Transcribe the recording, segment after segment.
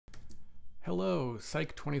Hello,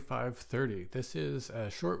 Psych 2530. This is a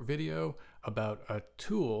short video about a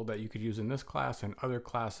tool that you could use in this class and other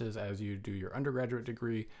classes as you do your undergraduate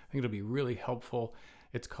degree. I think it'll be really helpful.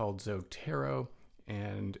 It's called Zotero,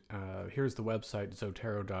 and here's the website,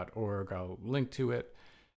 zotero.org. I'll link to it.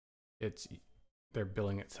 They're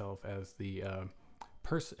billing itself as the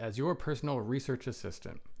as your personal research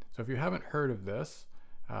assistant. So if you haven't heard of this,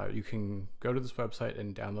 you can go to this website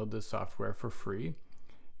and download this software for free.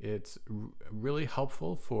 It's really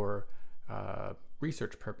helpful for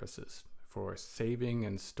research purposes, for saving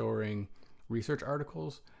and storing research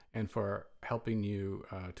articles, and for helping you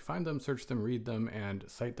to find them, search them, read them, and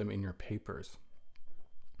cite them in your papers.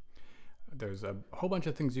 There's a whole bunch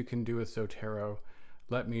of things you can do with Zotero.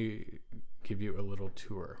 Let me give you a little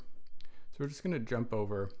tour. So we're just going to jump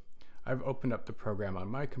over. I've opened up the program on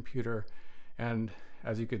my computer, and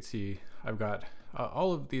as you can see, I've got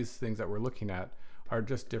all of these things that we're looking at are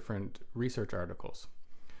just different research articles.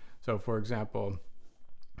 So for example,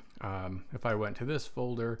 if I went to this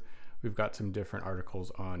folder, we've got some different articles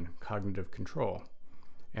on cognitive control.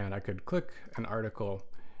 And I could click an article,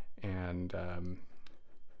 and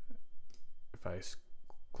if I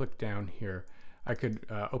click down here, I could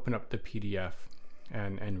open up the PDF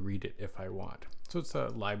and read it if I want. So it's a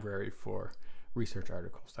library for research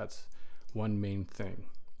articles. That's one main thing.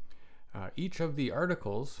 Each of the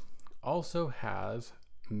articles also has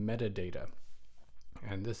metadata,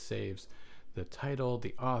 and this saves the title,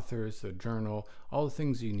 the authors, the journal, all the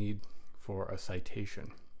things you need for a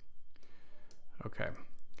citation. Okay,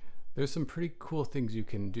 there's some pretty cool things you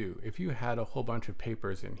can do. If you had a whole bunch of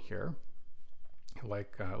papers in here,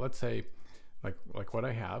 like let's say like what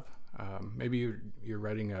I have, maybe you're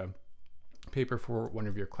writing a paper for one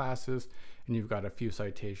of your classes and you've got a few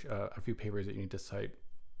papers that you need to cite.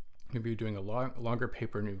 Maybe you're doing a longer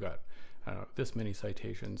paper and you've got, I don't know, this many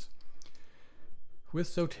citations. With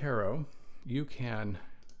Zotero, you can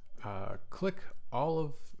click all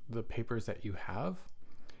of the papers that you have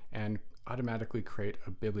and automatically create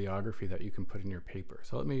a bibliography that you can put in your paper.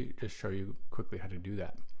 So let me just show you quickly how to do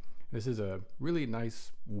that. This is a really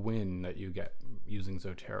nice win that you get using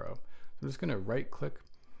Zotero. So I'm just going to right click,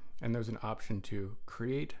 and there's an option to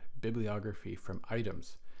create bibliography from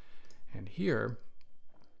items. And here,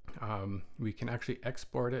 we can actually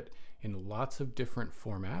export it in lots of different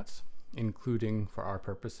formats, including, for our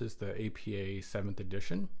purposes, the APA 7th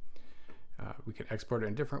edition. We can export it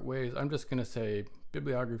in different ways. I'm just going to say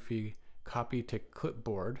bibliography, copy to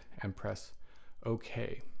clipboard, and press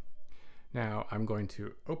OK. Now I'm going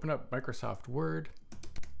to open up Microsoft Word.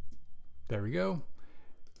 There we go.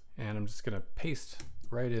 And I'm just going to paste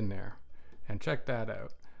right in there. And check that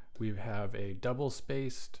out. We have a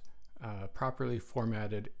double-spaced, properly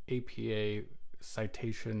formatted APA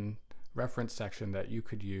citation reference section that you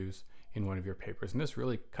could use in one of your papers. And this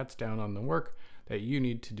really cuts down on the work that you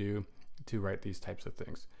need to do to write these types of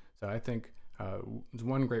things. So I think it's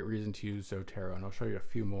one great reason to use Zotero, and I'll show you a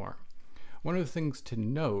few more. One of the things to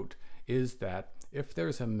note is that if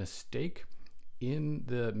there's a mistake in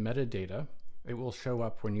the metadata, it will show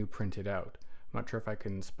up when you print it out. I'm not sure if I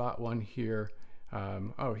can spot one here.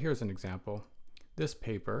 Oh, here's an example. This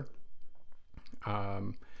paper,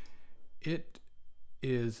 it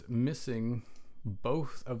is missing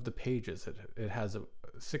both of the pages. It has a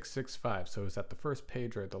 665, so is that the first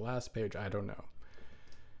page or the last page? I don't know.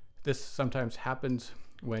 This sometimes happens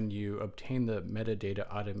when you obtain the metadata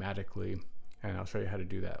automatically, and I'll show you how to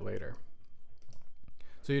do that later.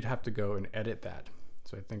 So you'd have to go and edit that.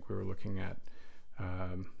 So I think we were looking at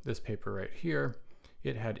this paper right here.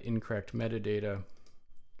 It had incorrect metadata.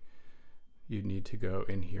 You'd need to go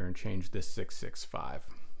in here and change this 665.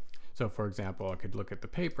 So for example, I could look at the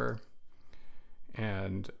paper,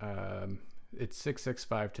 and it's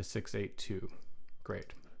 665 to 682.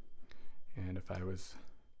 Great. And if I was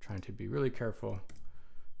trying to be really careful,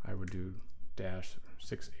 I would do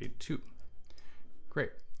 -682.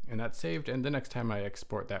 Great. And that's saved, and the next time I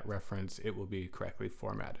export that reference, it will be correctly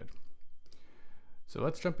formatted. So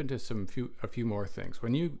let's jump into a few more things.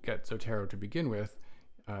 When you get Zotero to begin with,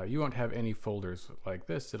 you won't have any folders like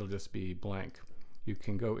this. It'll just be blank. You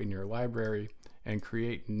can go in your library and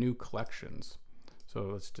create new collections. So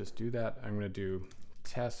let's just do that. I'm going to do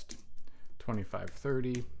test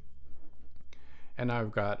 2530, and now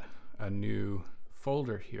I've got a new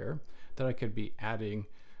folder here that I could be adding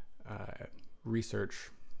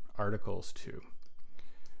research articles to.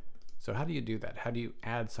 So how do you do that? How do you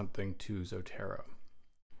add something to Zotero?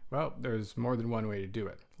 Well, there's more than one way to do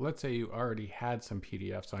it. Let's say you already had some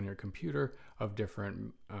PDFs on your computer of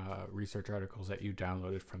different research articles that you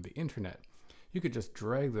downloaded from the internet. You could just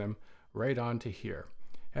drag them right onto here.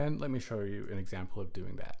 And let me show you an example of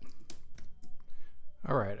doing that.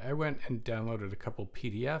 All right, I went and downloaded a couple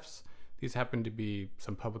PDFs. These happen to be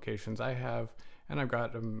some publications I have, and I've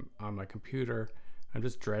got them on my computer. I'm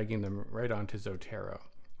just dragging them right onto Zotero.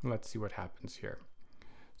 And let's see what happens here.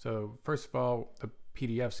 So first of all, the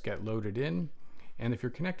PDFs get loaded in, and if you're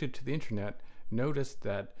connected to the internet, notice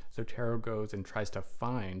that Zotero goes and tries to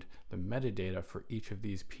find the metadata for each of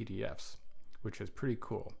these PDFs, which is pretty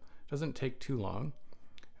cool. Doesn't take too long.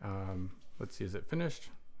 Let's see, is it finished?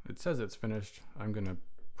 It says it's finished. I'm gonna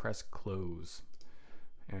press close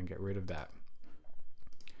and get rid of that.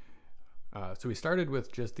 So we started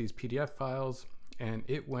with just these PDF files, and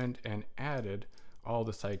it went and added all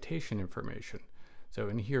the citation information. So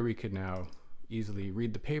in here we could now easily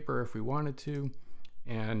read the paper if we wanted to,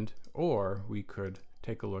 or we could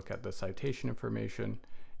take a look at the citation information,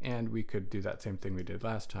 and we could do that same thing we did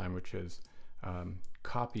last time, which is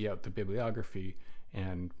copy out the bibliography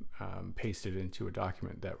and paste it into a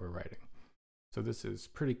document that we're writing. So this is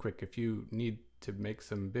pretty quick. If you need to make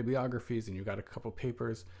some bibliographies and you've got a couple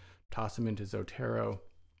papers, toss them into Zotero,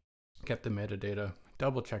 get the metadata,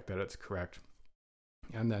 double check that it's correct,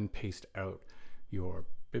 and then paste out your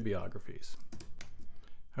bibliographies.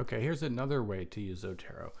 Okay, here's another way to use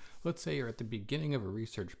Zotero. Let's say you're at the beginning of a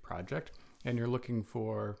research project and you're looking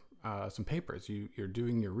for some papers. You're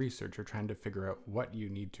doing your research, you're trying to figure out what you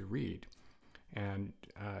need to read. And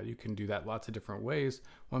you can do that lots of different ways.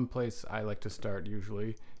 One place I like to start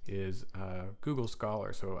usually is Google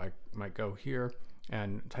Scholar. So I might go here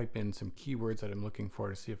and type in some keywords that I'm looking for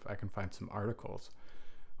to see if I can find some articles.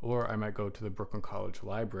 Or I might go to the Brooklyn College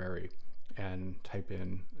Library and type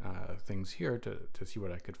in things here to see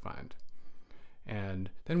what I could find. And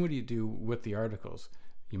then what do you do with the articles?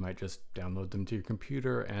 You might just download them to your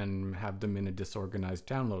computer and have them in a disorganized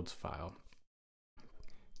downloads file.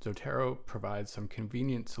 Zotero provides some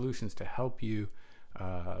convenient solutions to help you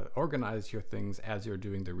organize your things as you're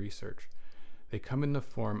doing the research. They come in the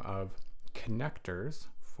form of connectors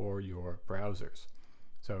for your browsers.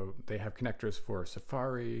 So they have connectors for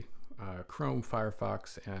Safari, Chrome,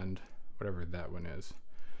 Firefox, and whatever that one is.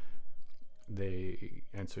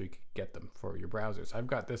 And so you can get them for your browsers. I've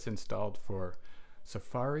got this installed for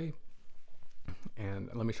Safari, and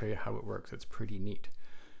let me show you how it works. It's pretty neat.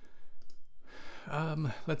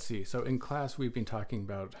 Let's see. So in class, we've been talking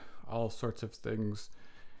about all sorts of things.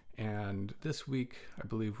 And this week, I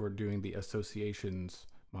believe we're doing the associations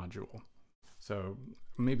module. So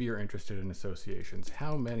maybe you're interested in associations.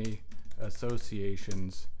 How many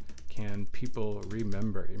associations can people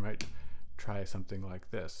remember? You might try something like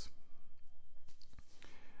this.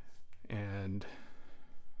 And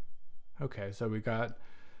okay, so we got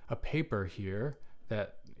a paper here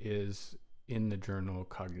that is in the journal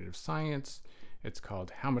Cognitive Science. It's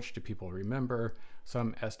called How Much Do People Remember?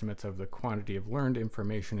 Some Estimates of the Quantity of Learned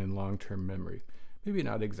Information in Long-Term Memory. Maybe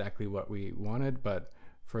not exactly what we wanted, but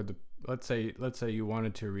for the let's say you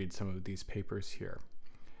wanted to read some of these papers here.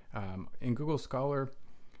 In Google Scholar,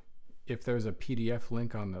 if there's a PDF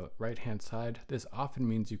link on the right-hand side, this often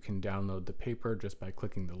means you can download the paper just by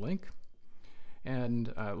clicking the link. And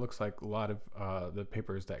it looks like a lot of the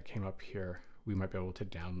papers that came up here we might be able to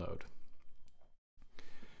download.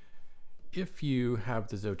 If you have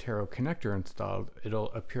the Zotero connector installed,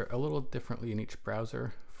 it'll appear a little differently in each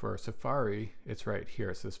browser. For Safari, it's right here.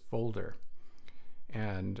 It's this folder.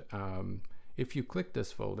 And if you click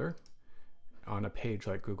this folder on a page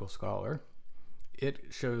like Google Scholar, it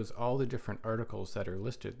shows all the different articles that are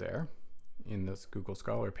listed there in this Google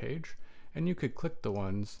Scholar page. And you could click the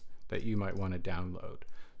ones that you might want to download.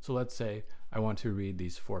 So let's say I want to read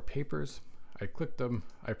these 4 papers. I click them,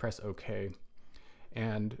 I press OK,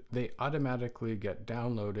 and they automatically get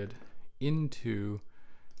downloaded into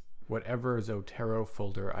whatever Zotero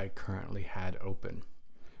folder I currently had open.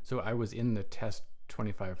 So I was in the test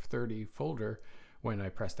 2530 folder when I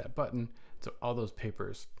pressed that button. So all those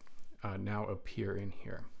papers now appear in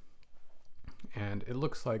here. And it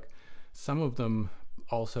looks like some of them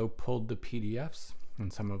also pulled the PDFs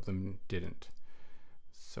and some of them didn't.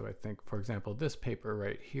 So I think, for example, this paper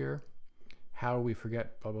right here, How We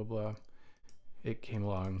Forget blah, blah, blah, it came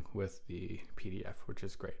along with the PDF, which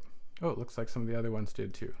is great. Oh, it looks like some of the other ones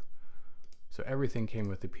did too. So everything came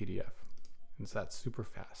with the PDF, and so that's super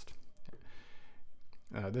fast.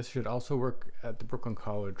 This should also work at the Brooklyn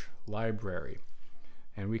College Library,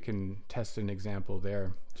 and we can test an example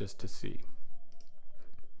there just to see.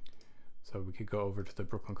 So we could go over to the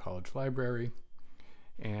Brooklyn College Library,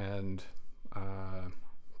 and I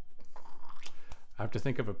have to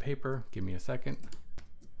think of a paper. Give me a second.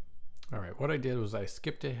 All right, what I did was I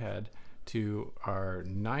skipped ahead to our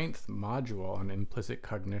 9th module on implicit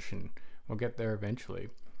cognition. We'll get there eventually.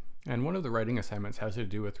 And one of the writing assignments has to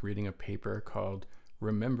do with reading a paper called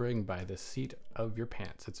Remembering by the Seat of Your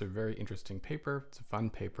Pants. It's a very interesting paper. It's a fun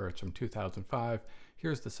paper. It's from 2005.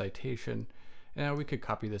 Here's the citation. Now we could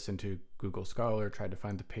copy this into Google Scholar, try to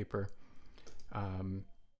find the paper.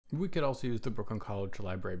 We could also use the Brooklyn College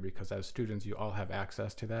Library because as students you all have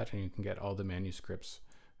access to that and you can get all the manuscripts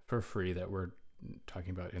for free that we're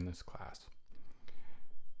talking about in this class.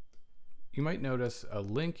 You might notice a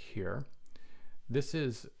link here. This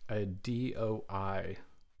is a DOI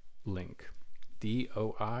link.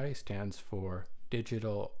 DOI stands for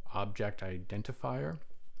Digital Object Identifier,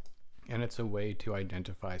 and it's a way to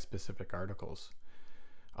identify specific articles.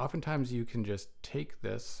 Oftentimes you can just take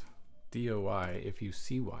this DOI if you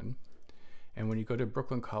see one, and when you go to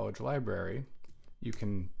Brooklyn College Library, you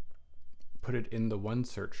can put it in the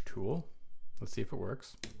OneSearch tool. Let's see if it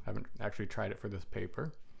works. I haven't actually tried it for this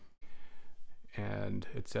paper. And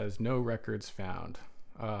it says no records found.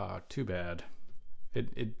 Too bad.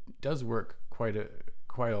 It does work quite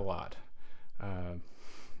a lot.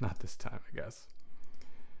 Not this time, I guess.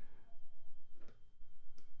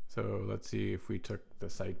 So let's see if we took the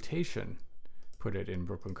citation, put it in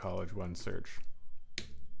Brooklyn College OneSearch.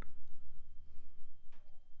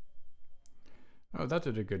 Oh, that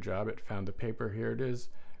did a good job. It found the paper. Here it is,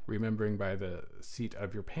 Remembering by the Seat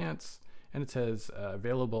of Your Pants. And it says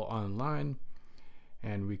available online.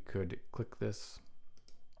 And we could click this.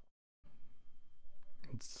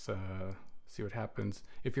 Let's see what happens.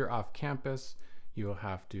 If you're off campus, you'll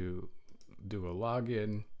have to do a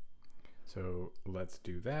login. So let's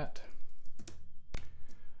do that.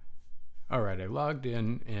 All right, I logged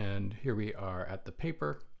in and here we are at the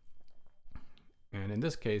paper. And in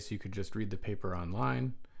this case, you could just read the paper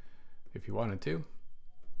online if you wanted to.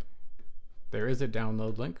 There is a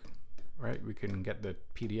download link, right? We can get the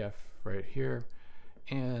PDF right here.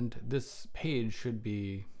 And this page should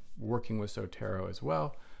be working with Zotero as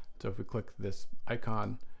well. So if we click this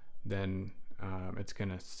icon, then it's going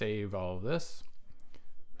to save all of this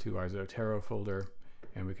to our Zotero folder,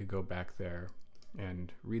 and we could go back there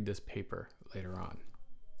and read this paper later on.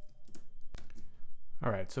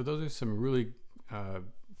 All right, so those are some really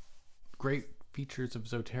great features of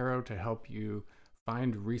Zotero to help you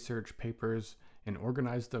find research papers and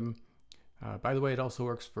organize them. By the way, it also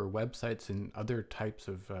works for websites and other types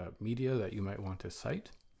of media that you might want to cite.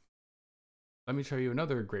 Let me show you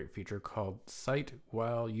another great feature called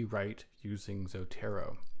cite-while-you-write using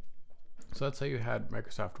Zotero. So let's say you had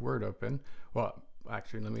Microsoft Word open. Well,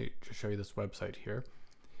 actually, let me just show you this website here.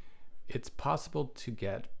 It's possible to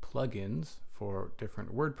get plugins for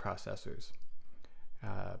different word processors.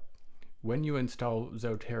 When you install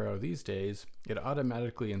Zotero these days, it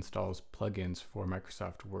automatically installs plugins for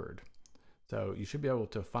Microsoft Word. So you should be able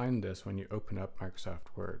to find this when you open up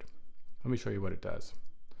Microsoft Word. Let me show you what it does.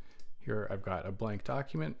 Here I've got a blank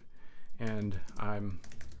document and I'm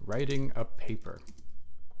writing a paper.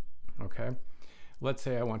 Okay, let's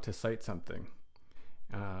say I want to cite something.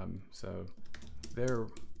 So there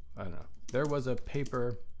was a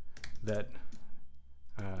paper that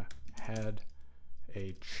had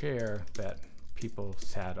a chair that people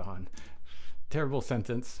sat on. Terrible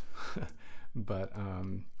sentence, but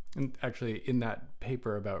and actually in that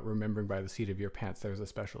paper about remembering by the seat of your pants, there's a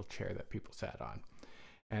special chair that people sat on.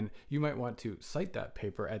 And you might want to cite that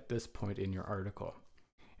paper at this point in your article.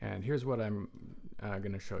 And here's what I'm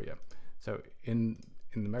going to show you. So in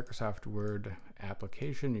the Microsoft Word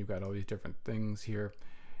application, you've got all these different things here,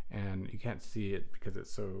 and you can't see it because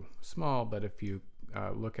it's so small, but if you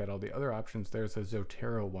look at all the other options, there's a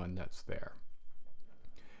Zotero one that's there.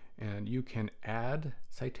 And you can add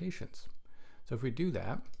citations. So if we do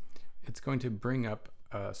that, it's going to bring up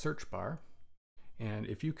a search bar. And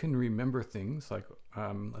if you can remember things like,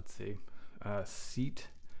 let's see, seat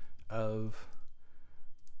of,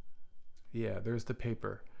 yeah, there's the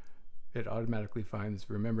paper. It automatically finds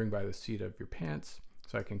remembering by the seat of your pants.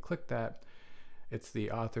 So I can click that. It's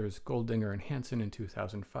the authors Goldinger and Hansen in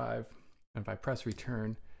 2005. And if I press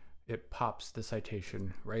return, it pops the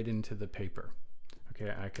citation right into the paper.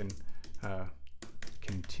 Okay, I can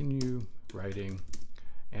continue writing.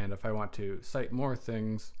 And if I want to cite more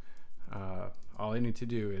things, all I need to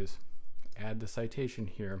do is add the citation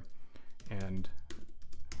here and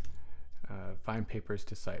find papers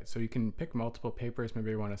to cite. So you can pick multiple papers.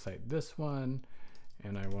 Maybe I want to cite this one,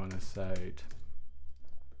 and I want to cite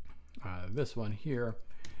this one here,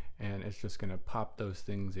 and it's just going to pop those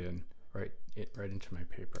things in right into my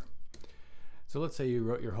paper. So let's say you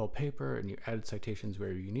wrote your whole paper and you added citations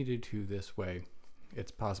where you needed to this way.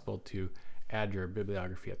 It's possible to add your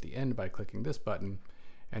bibliography at the end by clicking this button,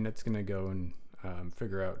 and it's going to go and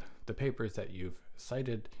figure out the papers that you've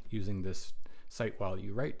cited using this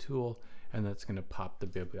cite-while-you-write tool, and that's going to pop the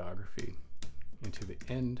bibliography into the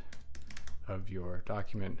end of your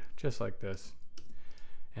document, just like this.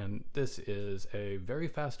 And this is a very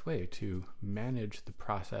fast way to manage the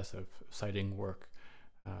process of citing work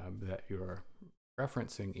that you're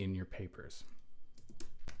referencing in your papers.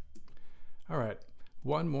 All right,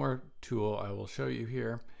 one more tool I will show you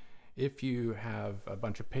here. If you have a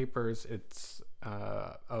bunch of papers, it's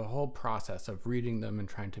a whole process of reading them and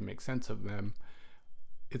trying to make sense of them.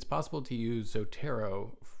 It's possible to use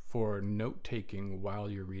Zotero for note-taking while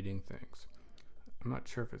you're reading things. I'm not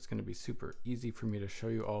sure if it's going to be super easy for me to show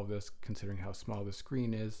you all of this considering how small the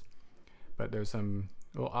screen is, but there's some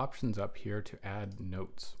little options up here to add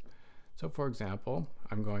notes. So for example,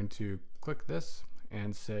 I'm going to click this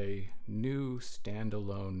and say new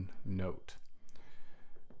standalone note.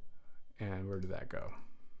 And where did that go?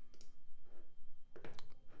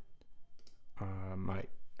 My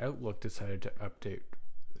Outlook decided to update.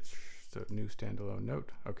 So new standalone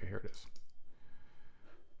note. Okay, here it is.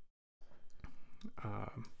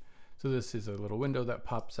 So this is a little window that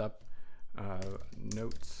pops up,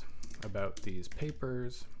 notes about these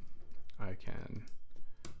papers. I can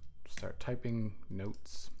start typing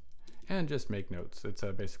notes and just make notes. It's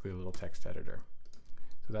basically a little text editor.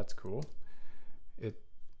 So that's cool. It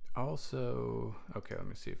also, okay, let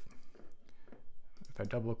me see if I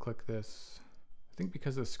double click this. I think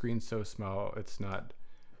because the screen's so small, it's not,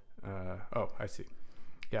 oh, I see.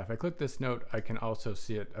 Yeah, if I click this note, I can also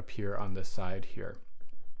see it appear on the side here.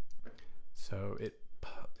 So it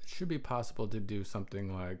should be possible to do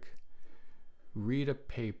something like read a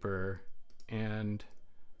paper and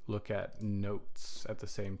look at notes at the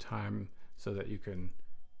same time so that you can,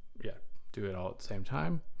 yeah, do it all at the same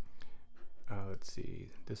time. Let's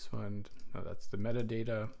see, this one, no, that's the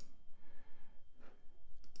metadata.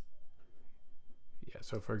 Yeah,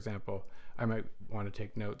 so for example, I might want to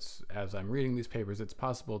take notes as I'm reading these papers. It's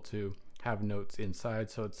possible to have notes inside.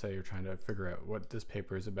 So let's say you're trying to figure out what this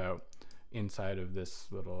paper is about inside of this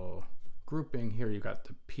little grouping. Here you got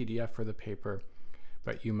the PDF for the paper,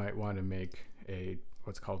 but you might want to make a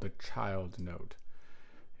what's called a child note.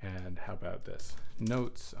 And how about this?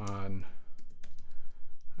 Notes on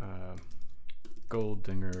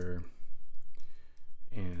Goldinger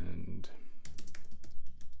and,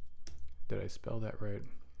 did I spell that right?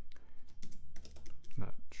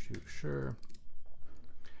 Not too sure.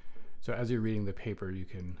 So as you're reading the paper, you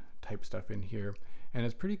can type stuff in here, and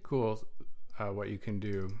it's pretty cool what you can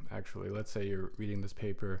do. Actually, let's say you're reading this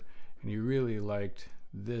paper and you really liked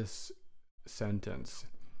this sentence.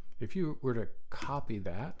 If you were to copy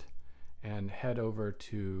that and head over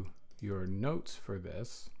to your notes for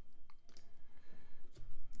this,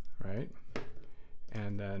 right,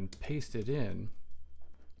 and then paste it in,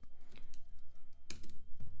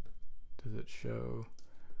 does it show?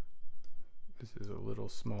 This is a little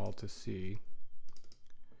small to see.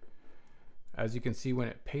 As you can see, when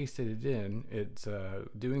it pasted it in, it's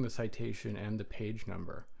doing the citation and the page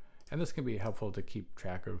number. And this can be helpful to keep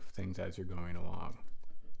track of things as you're going along.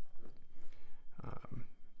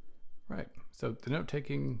 Right, so the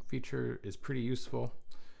note-taking feature is pretty useful.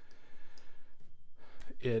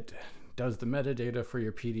 It does the metadata for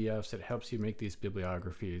your PDFs. It helps you make these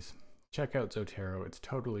bibliographies. Check out Zotero, it's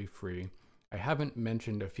totally free. I haven't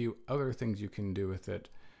mentioned a few other things you can do with it.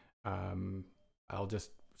 I'll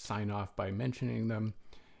just sign off by mentioning them.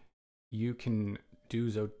 You can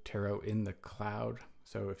do Zotero in the cloud.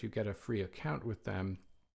 So if you get a free account with them,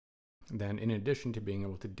 then in addition to being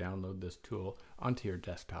able to download this tool onto your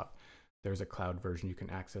desktop, there's a cloud version. You can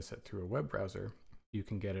access it through a web browser. You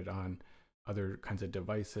can get it on other kinds of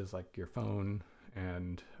devices like your phone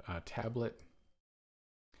and a tablet.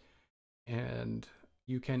 And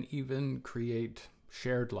you can even create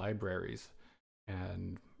shared libraries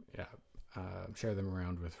and share them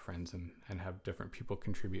around with friends and have different people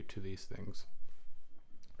contribute to these things.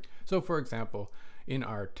 So for example, in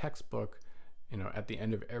our textbook, at the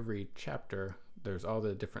end of every chapter, there's all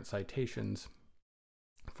the different citations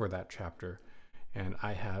for that chapter. And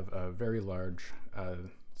I have a very large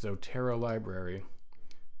Zotero library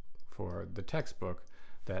for the textbook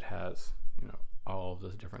that has, all of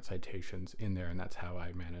those different citations in there, and that's how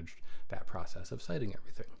I managed that process of citing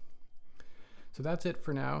everything. So that's it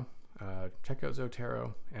for now. Check out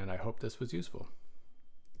Zotero, and I hope this was useful.